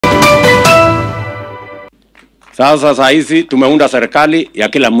Sasa saa hizi tumeunda serikali ya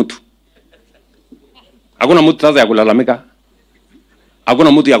kila mtu. Hakuna mtu sasa ya kulalamika.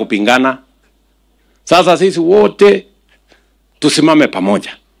 Hakuna mtu ya kupingana. Sasa sisi wote tusimame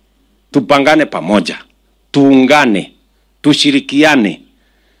pamoja. Tupangane pamoja. Tuungane. Tushirikiane.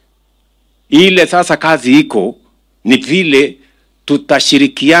 Ile sasa kazi iko ni vile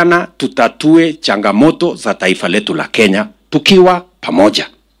tutashirikiana tutatue changamoto za taifa letu la Kenya tukiwa pamoja.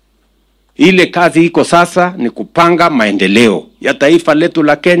 Ile kazi iko sasa ni kupanga maendeleo ya taifa letu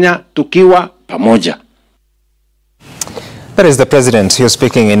la Kenya tukiwa pamoja. That is the president who was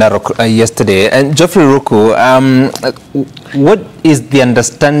speaking in Narok yesterday. And Geoffrey Ruku, what is the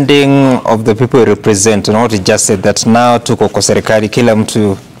understanding of the people you represent and what he just said that now tuko kwa serikali, kila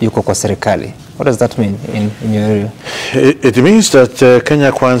mtu yuko kwa serikali? What does that mean in your area? It means that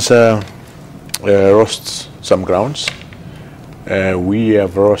Kenya Kwanza lost some grounds. We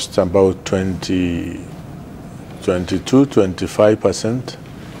have lost about 22-25%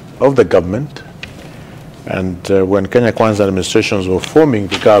 of the government. And when Kenya Kwanza administrations were forming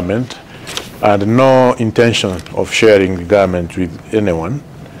the government, I had no intention of sharing the government with anyone.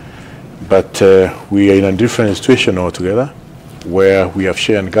 But we are in a different situation altogether, where we have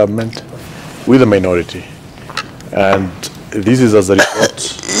shared government with a minority. And this is as a result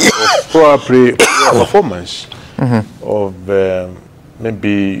of probably poor performance of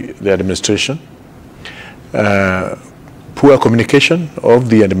maybe the administration, poor communication of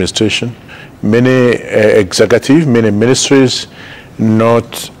the administration, many executive, many ministries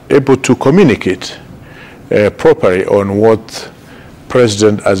not able to communicate properly on what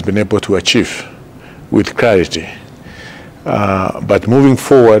President has been able to achieve with clarity. But moving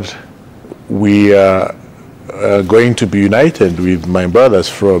forward, we are going to be united with my brothers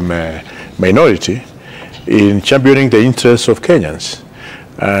from minority in championing the interests of Kenyans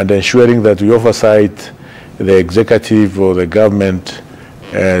and ensuring that we oversight the executive or the government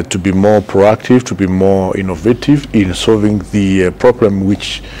to be more proactive, to be more innovative in solving the problem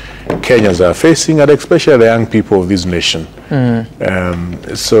which Kenyans are facing, and especially the young people of this nation.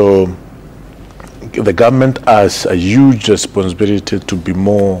 So the government has a huge responsibility to be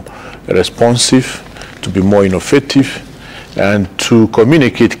more responsive, to be more innovative, and to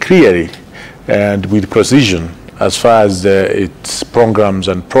communicate clearly and with precision as far as its programs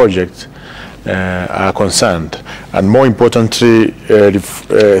and projects are concerned, and more importantly,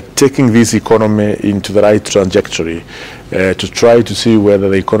 taking this economy into the right trajectory to try to see whether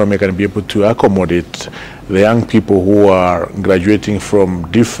the economy can be able to accommodate the young people who are graduating from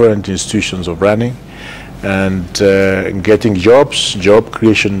different institutions of learning and getting jobs. Job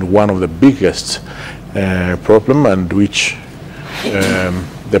creation, one of the biggest problem, and which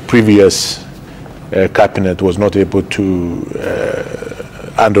the previous cabinet was not able to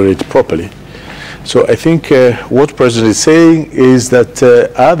handle it properly. So I think what the President is saying is that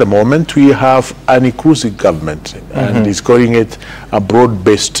at the moment we have an inclusive government, and he's calling it a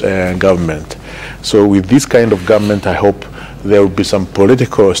broad-based government. So with this kind of government, I hope there will be some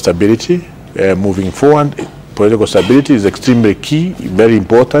political stability moving forward. Political stability is extremely key, very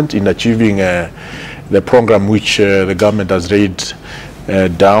important in achieving the program which the government has laid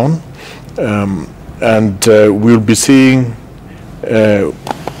down. And we'll be seeing Raila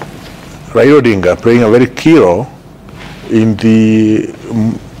Odinga playing a very key role in the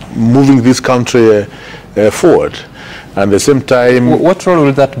moving this country forward. And at the same time... What role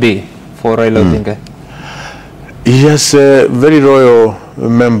will that be for Raila Odinga? He has very loyal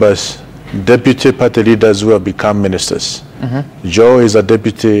members, deputy party leaders who have become ministers. Joe is a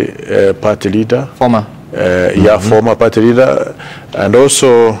deputy party leader. Former? Former party leader. And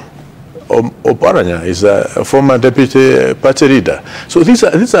also Oparanya is a former deputy party leader. So these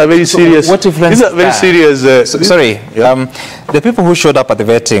are very serious. What difference? These are very serious. The people who showed up at the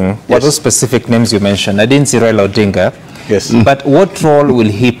vetting, what those specific names you mentioned? I didn't see Raila Odinga. Yes. But what role will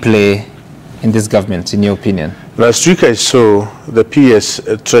he play in this government, in your opinion? Last week I saw the PS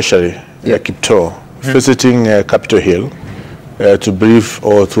Treasury, Kipto, visiting Capitol Hill to brief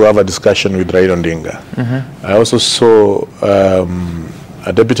or to have a discussion with Raila Odinga. I also saw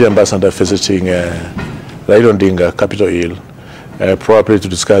a deputy ambassador visiting Raila Odinga, Capitol Hill, probably to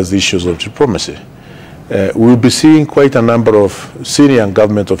discuss the issues of diplomacy. We'll be seeing quite a number of senior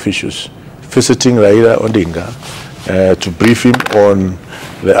government officials visiting Raila Odinga to brief him on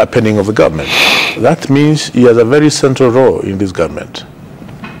the happening of the government. That means he has a very central role in this government.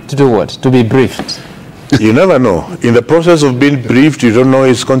 To do what? To be briefed? You never know. In the process of being briefed, you don't know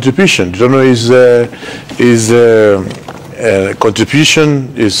his contribution. You don't know his contribution,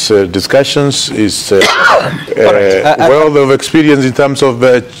 his discussions, his wealth of experience in terms of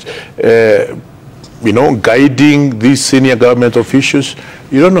guiding these senior government officials?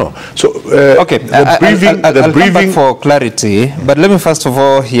 You don't know. So, okay, I'll come back for clarity, but let me first of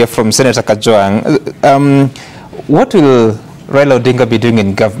all hear from Senator Kajwang. What will Raila Odinga be doing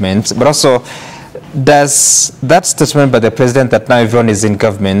in government? But also, does that statement by the president that now everyone is in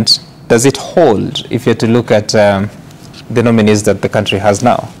government, does it hold if you're to look at the nominees that the country has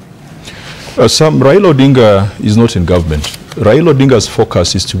now? Raila Odinga is not in government. Raila Odinga's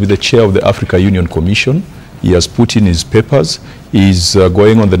focus is to be the chair of the Africa Union Commission. He has put in his papers. He's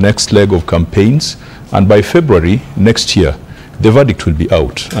going on the next leg of campaigns. And by February next year, the verdict will be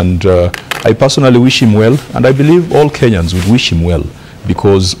out. And I personally wish him well, and I believe all Kenyans would wish him well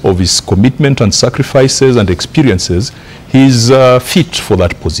because of his commitment and sacrifices and experiences. He's fit for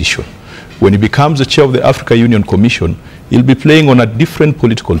that position. When he becomes the chair of the Africa Union Commission, he'll be playing on a different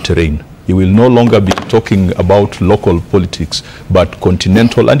political terrain. He will no longer be talking about local politics, but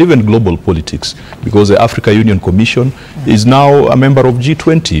continental and even global politics, because the Africa Union Commission is now a member of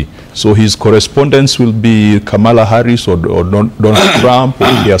G20. So his correspondence will be Kamala Harris or Donald Trump or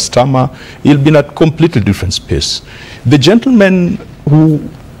Keir Starmer. He'll be in a completely different space. The gentlemen who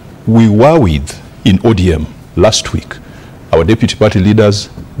we were with in ODM last week, our deputy party leaders,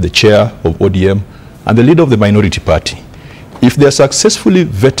 the chair of ODM, and the leader of the minority party, if they are successfully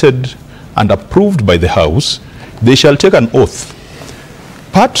vetted and approved by the House, they shall take an oath.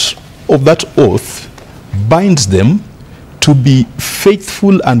 Part of that oath binds them to be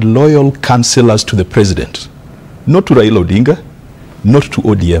faithful and loyal counselors to the president, not to Raila Odinga, not to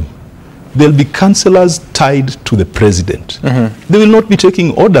ODM. They'll be counselors tied to the president. They will not be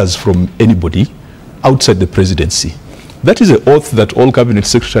taking orders from anybody outside the presidency. That is an oath that all cabinet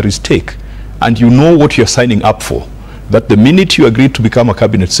secretaries take, and you know what you're signing up for. That the minute you agree to become a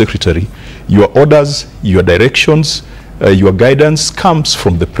cabinet secretary, your orders, your directions, your guidance comes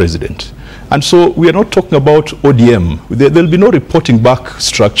from the president. And so we are not talking about ODM. There'll be no reporting back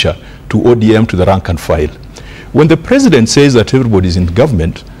structure to ODM, to the rank and file. When the president says that everybody is in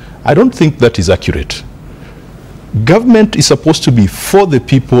government, I don't think that is accurate. Government is supposed to be for the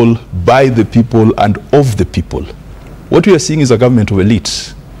people, by the people, and of the people. What we are seeing is a government of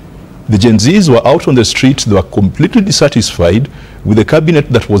elites. The Gen Zs were out on the streets. They were completely dissatisfied with the cabinet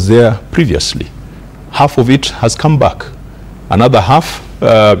that was there previously. Half of it has come back. Another half,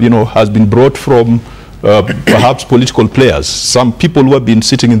 has been brought from perhaps political players, some people who have been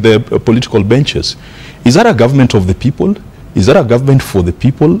sitting in the political benches. Is that a government of the people? Is that a government for the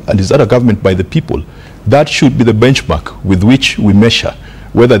people? And is that a government by the people? That should be the benchmark with which we measure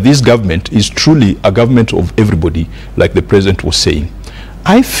whether this government is truly a government of everybody, like the president was saying.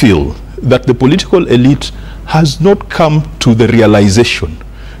 I feel that the political elite has not come to the realization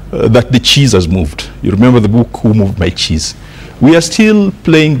that the cheese has moved. You remember the book, Who Moved My Cheese? We are still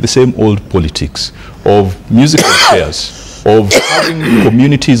playing the same old politics of musical chairs, of having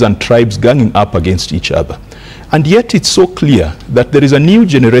communities and tribes ganging up against each other. And yet it's so clear that there is a new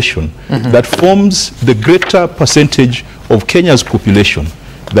generation that forms the greater percentage of Kenya's population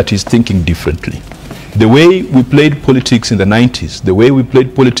that is thinking differently. The way we played politics in the 90s, the way we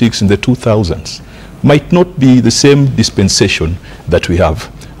played politics in the 2000s, might not be the same dispensation that we have.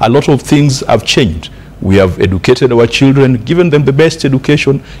 A lot of things have changed. We have educated our children, given them the best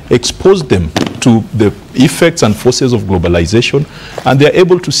education, exposed them to the effects and forces of globalization, and they're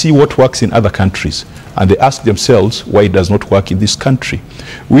able to see what works in other countries. And they ask themselves why it does not work in this country.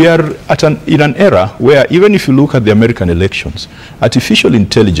 We are in an era where, even if you look at the American elections, artificial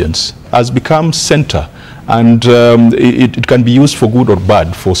intelligence has become center, and it can be used for good or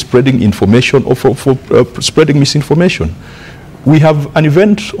bad, for spreading information or for spreading misinformation. We have an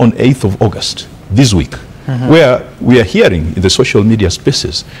event on 8th of August, this week, where we are hearing in the social media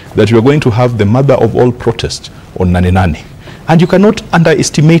spaces that we are going to have the mother of all protests on Nane Nane. And you cannot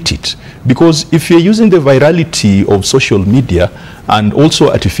underestimate it, because if you're using the virality of social media and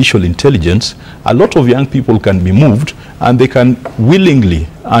also artificial intelligence, a lot of young people can be moved, and they can willingly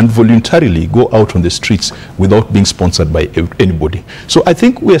and voluntarily go out on the streets without being sponsored by anybody. So I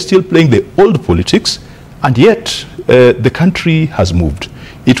think we are still playing the old politics, and yet the country has moved.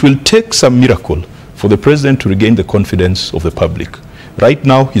 It will take some miracle for the president to regain the confidence of the public. Right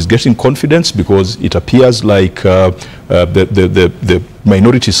now, he's getting confidence because it appears like the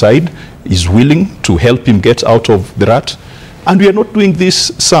minority side is willing to help him get out of the rut. And we are not doing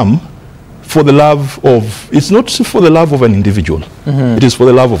this, for the love of, it's not for the love of an individual. It is for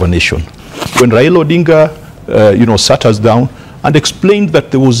the love of a nation. When Raila Odinga, sat us down and explained that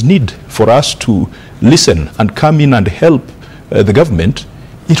there was need for us to listen and come in and help the government,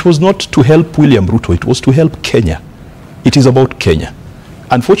 it was not to help William Ruto, it was to help Kenya. It is about Kenya.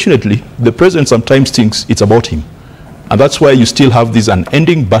 unfortunately, the president sometimes thinks it's about him. And that's why you still have these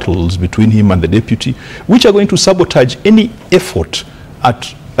unending battles between him and the deputy, which are going to sabotage any effort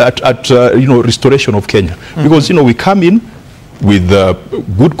at restoration of Kenya. Because, we come in with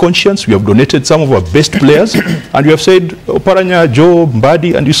good conscience. We have donated some of our best players, and we have said, Oparanya, Joe,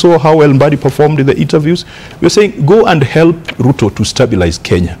 Mbadi, and you saw how well Mbadi performed in the interviews. We are saying, go and help Ruto to stabilize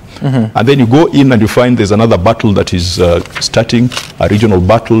Kenya. And then you go in and you find there's another battle that is starting, a regional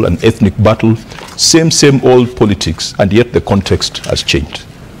battle, an ethnic battle, same old politics, and yet the context has changed.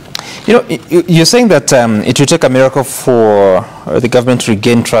 You're saying that it will take a miracle for the government to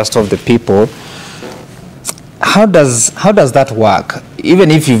regain trust of the people. How does that work?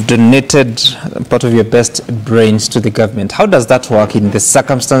 Even if you've donated part of your best brains to the government, how does that work in the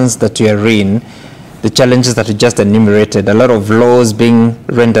circumstance that you are in, the challenges that you just enumerated, a lot of laws being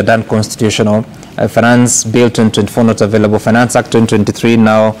rendered unconstitutional, Finance Bill 2024 not available, Finance Act 2023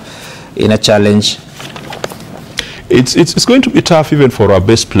 now in a challenge? It's going to be tough even for our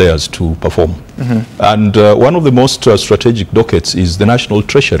best players to perform. And one of the most strategic dockets is the National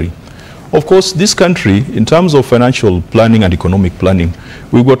Treasury. Of course, this country, in terms of financial planning and economic planning,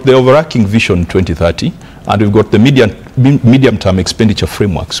 we've got the overarching Vision 2030, and we've got the medium-term expenditure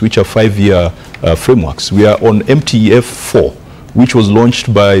frameworks, which are 5-year frameworks. We are on MTEF 4, which was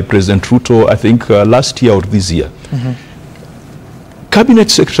launched by President Ruto, I think, last year or this year. Cabinet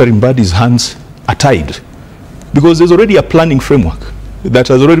Secretary Mbadi's hands are tied, because there's already a planning framework that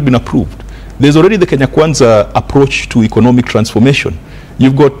has already been approved. There's already the Kenya Kwanza approach to economic transformation.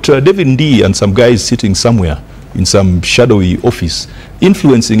 You've got David Ndii and some guys sitting somewhere in some shadowy office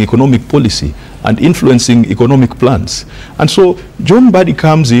influencing economic policy and influencing economic plans. And so John Mbadi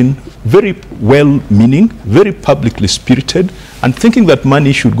comes in very well-meaning, very publicly spirited, and thinking that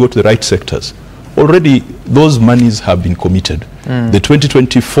money should go to the right sectors. Already those monies have been committed. The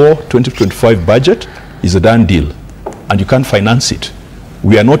 2024-2025 budget is a done deal, and you can't finance it.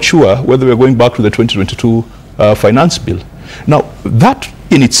 We are not sure whether we're going back to the 2022 finance bill. Now, that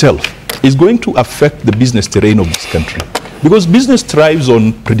in itself is going to affect the business terrain of this country, because business thrives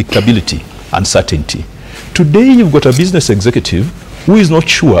on predictability and certainty. Today, you've got a business executive who is not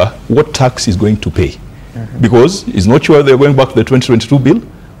sure what tax he's going to pay, because he's not sure they're going back to the 2022 bill,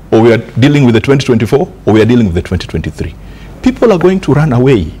 or we are dealing with the 2024, or we are dealing with the 2023. People are going to run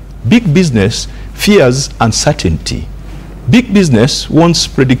away. Big business fears uncertainty. Big business wants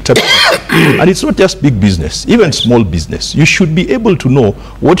predictability. And it's not just big business, even small business. You should be able to know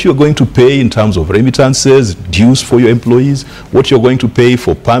what you're going to pay in terms of remittances, dues for your employees, what you're going to pay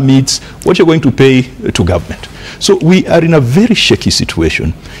for permits, what you're going to pay to government. So we are in a very shaky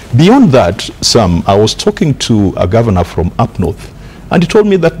situation. Beyond that, Sam, I was talking to a governor from up north, and he told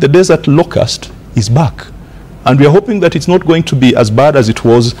me that the desert locust is back. And we are hoping that it's not going to be as bad as it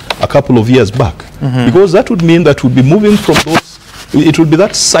was a couple of years back. Because that would mean that we'll be moving from those, it will be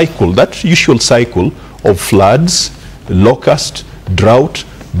that cycle, that usual cycle of floods, locust, drought,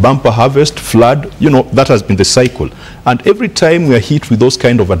 bumper harvest, flood, that has been the cycle. And every time we are hit with those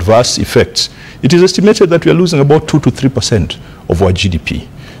kind of adverse effects, it is estimated that we are losing about 2 to 3% of our GDP.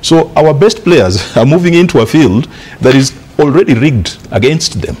 So our best players are moving into a field that is already rigged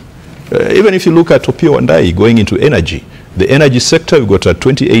against them. Even if you look at Opiyo Wandayi going into energy, the energy sector, we've got a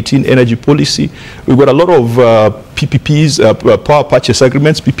 2018 energy policy. We've got a lot of PPPs, power purchase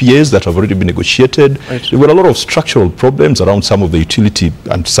agreements, PPAs that have already been negotiated. Right. We've got a lot of structural problems around some of the utility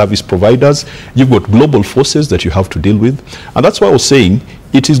and service providers. You've got global forces that you have to deal with. And that's why I was saying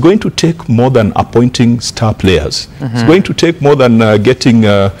it is going to take more than appointing star players. It's going to take more than getting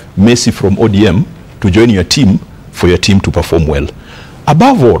Messi from ODM to join your team for your team to perform well.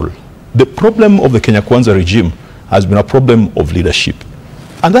 Above all, the problem of the Kenya Kwanza regime has been a problem of leadership.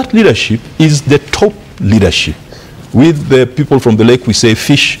 And that leadership is the top leadership. With the people from the lake, we say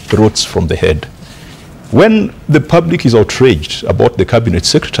fish rots from the head. When the public is outraged about the cabinet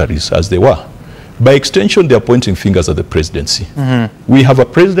secretaries, as they were, by extension, they're pointing fingers at the presidency. We have a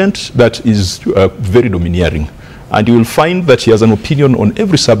president that is very domineering, and you will find that he has an opinion on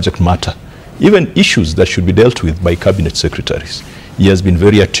every subject matter, even issues that should be dealt with by cabinet secretaries. He has been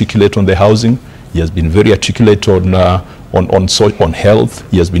very articulate on the housing. He has been very articulate on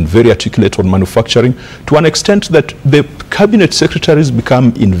health. He has been very articulate on manufacturing, to an extent that the cabinet secretaries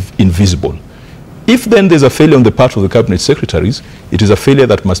become invisible. If then there's a failure on the part of the cabinet secretaries, it is a failure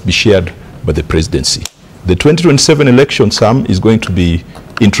that must be shared by the presidency. The 2027 election, Sam, is going to be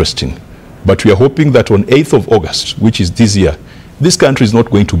interesting. But we are hoping that on 8th of August, which is this year, this country is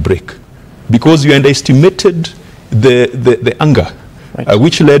not going to break, because you underestimated the anger, right,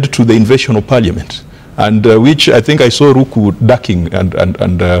 which led to the invasion of parliament. and which I think I saw Ruku ducking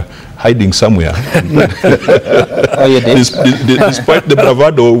and hiding somewhere. Oh, you did? Despite the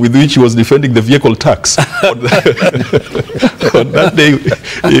bravado with which he was defending the vehicle tax. On that day,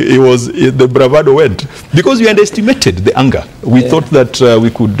 the bravado went. Because we underestimated the anger. We thought that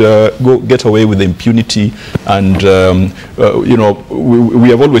we could go get away with the impunity, and you know, we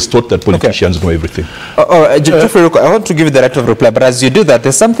have always thought that politicians know everything. All right, Geoffrey Ruku, I want to give you the right of reply, but as you do that,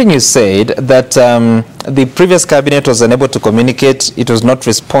 there's something you said that the previous cabinet was unable to communicate, it was not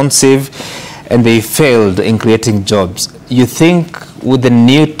responsive, and they failed in creating jobs. You think with the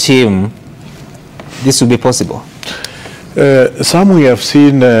new team, this will be possible? Some we have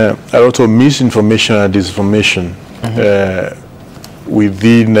seen a lot of misinformation and disinformation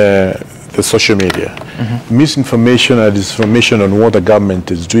within the social media. Misinformation and disinformation on what the government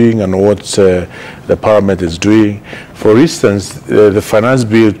is doing and what the parliament is doing. For instance, the Finance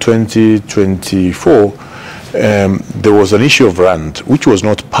Bill 2024, there was an issue of rand, which was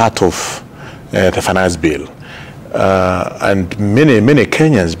not part of the Finance Bill. And many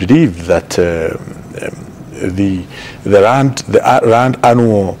Kenyans believe that the rand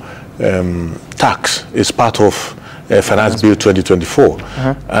annual tax is part of Finance Bill 2024,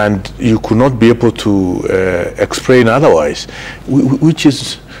 and you could not be able to explain otherwise, which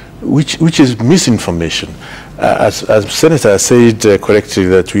is misinformation. As Senator said correctly,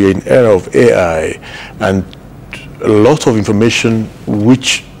 that we are in an era of AI, and a lot of information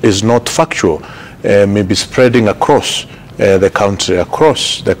which is not factual may be spreading across the country,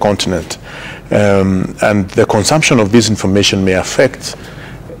 across the continent, and the consumption of this information may affect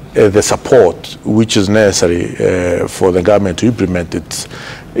the support which is necessary for the government to implement its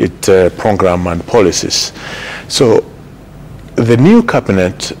program and policies. So the new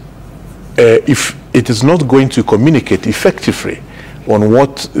cabinet, if it is not going to communicate effectively on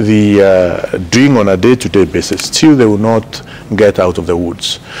what they are doing on a day-to-day basis, still they will not get out of the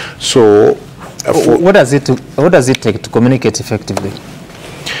woods. So what does it take to communicate effectively?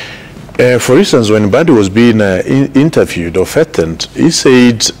 For instance, when Badi was being interviewed or threatened, he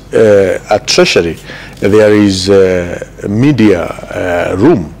said at Treasury there is a media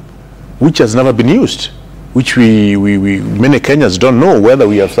room which has never been used, which many Kenyans don't know whether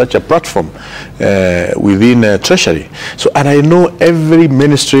we have such a platform within Treasury. So, and I know every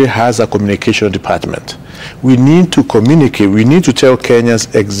ministry has a communication department. We need to communicate. We need to tell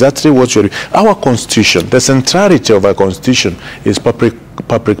Kenyans exactly what you're doing. Our constitution, the centrality of our constitution is public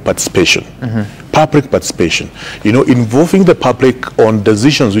participation. Public participation. You know, involving the public on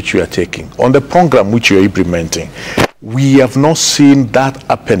decisions which we are taking, on the program which we are implementing. We have not seen that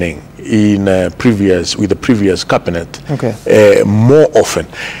happening in with the previous cabinet more often.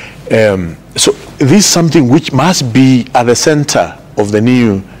 So this is something which must be at the center of the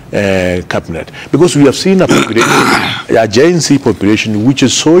new cabinet, because we have seen a Gen Z population which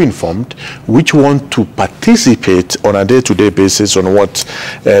is so informed, which want to participate on a day-to-day basis on what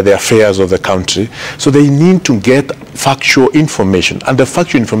the affairs of the country. So they need to get factual information, and the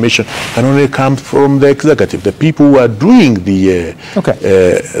factual information can only come from the executive, the people who are doing the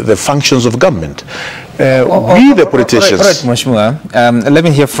functions of government. We, the politicians. All right, Mheshimiwa, let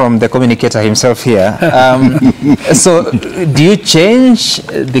me hear from the communicator himself here. So, do you change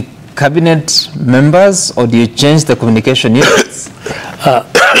the cabinet members, or do you change the communication units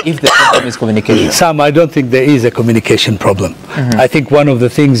if the problem is communication? Sam, I don't think there is a communication problem. I think one of the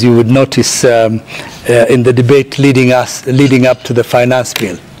things you would notice in the debate leading up to the finance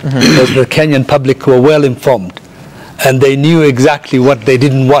bill was the Kenyan public were well informed, and they knew exactly what they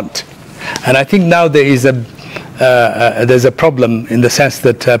didn't want. And I think now there is there's a problem in the sense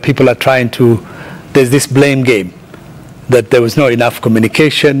that people are trying to, there's this blame game, that there was not enough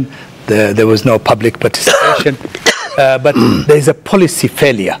communication, there was no public participation, but there's a policy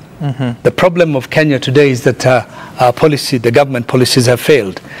failure. The problem of Kenya today is that our policy, the government policies have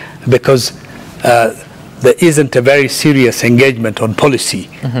failed, because there isn't a very serious engagement on policy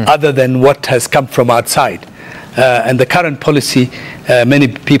other than what has come from outside. And the current policy, many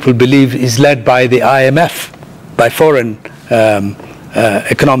people believe, is led by the IMF, by foreign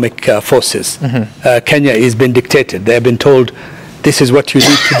economic forces. Kenya is being dictated. They have been told, this is what you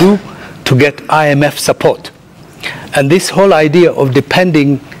need to do to get IMF support. And this whole idea of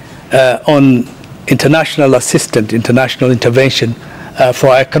depending on international assistance, international intervention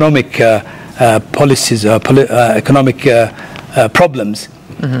for economic policies, economic problems,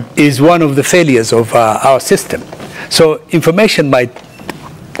 is one of the failures of our system. So information might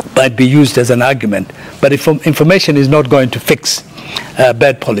be used as an argument, but if information is not going to fix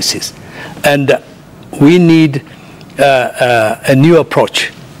bad policies. And we need a new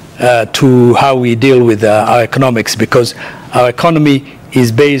approach to how we deal with our economics, because our economy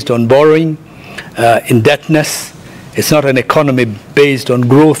is based on borrowing, indebtedness. It's not an economy based on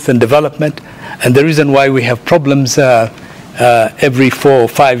growth and development. And the reason why we have problems every 4 or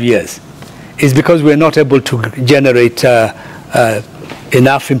 5 years is because we're not able to generate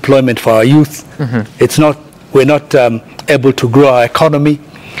enough employment for our youth. We're not able to grow our economy,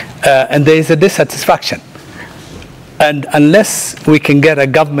 and there is a dissatisfaction. And unless we can get a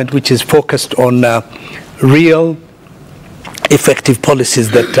government which is focused on real, effective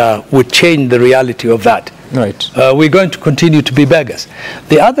policies that would change the reality of that, right, we're going to continue to be beggars.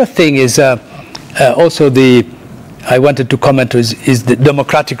 The other thing is also I wanted to comment is the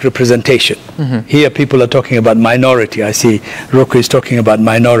democratic representation. Here people are talking about minority. I see Roku is talking about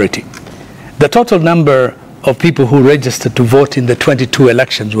minority. The total number of people who registered to vote in the 22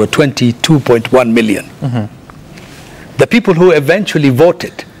 elections were 22.1 million. The people who eventually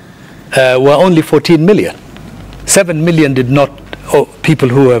voted were only 14 million. 7 million did not, people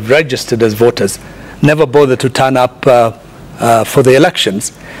who have registered as voters never bothered to turn up for the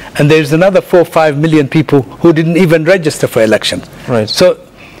elections. And there's another 4 or 5 million people who didn't even register for elections. Right. So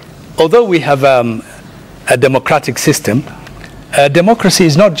although we have a democratic system, democracy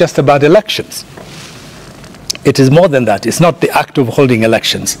is not just about elections. It is more than that. It's not the act of holding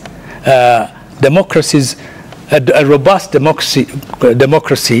elections. A robust democracy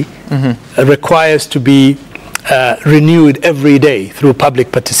requires to be renewed every day through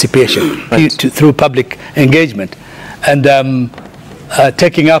public participation, right, through public engagement. And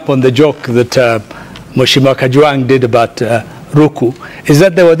taking up on the joke that Mheshimiwa Kajwang did about Ruku, is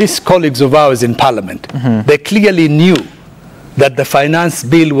that there were these colleagues of ours in Parliament. They clearly knew that the finance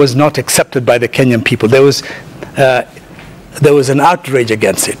bill was not accepted by the Kenyan people. There was an outrage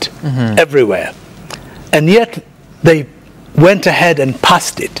against it everywhere. And yet they went ahead and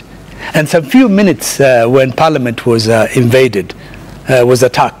passed it. And some few minutes when Parliament was invaded, was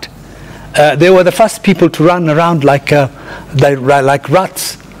attacked, they were the first people to run around like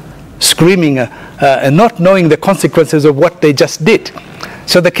rats, screaming and not knowing the consequences of what they just did.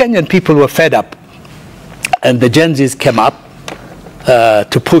 So the Kenyan people were fed up, and the Gen Zs came up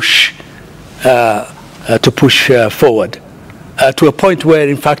to push forward to a point where,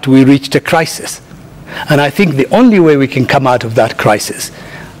 in fact, we reached a crisis. And I think the only way we can come out of that crisis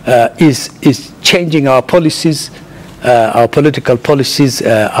is changing our policies, our political policies,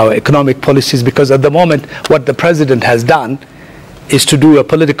 our economic policies, because at the moment what the president has done is to do a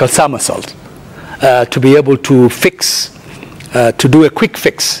political somersault, to be able to fix, to do a quick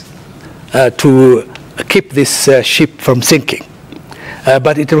fix, to keep this ship from sinking.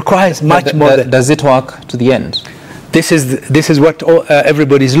 But it requires much more. Does it work to the end? This is what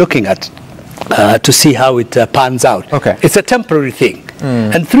everybody's looking at. To see how it pans out. Okay. It's a temporary thing.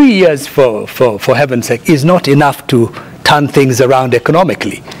 And 3 years, for heaven's sake, is not enough to turn things around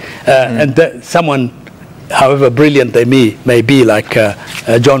economically. And someone, however brilliant they may be, like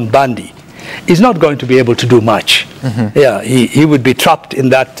John Bundy, is not going to be able to do much. Yeah, he would be trapped in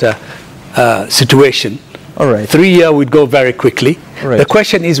that situation. All right. 3 years would go very quickly. Right. The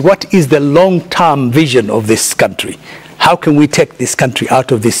question is, what is the long-term vision of this country? How can we take this country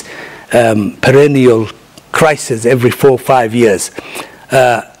out of this perennial crisis every 4 or 5 years?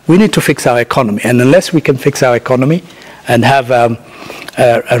 We need to fix our economy, and unless we can fix our economy and have a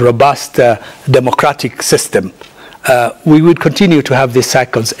robust democratic system, we would continue to have these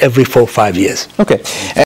cycles every 4 or 5 years. Okay.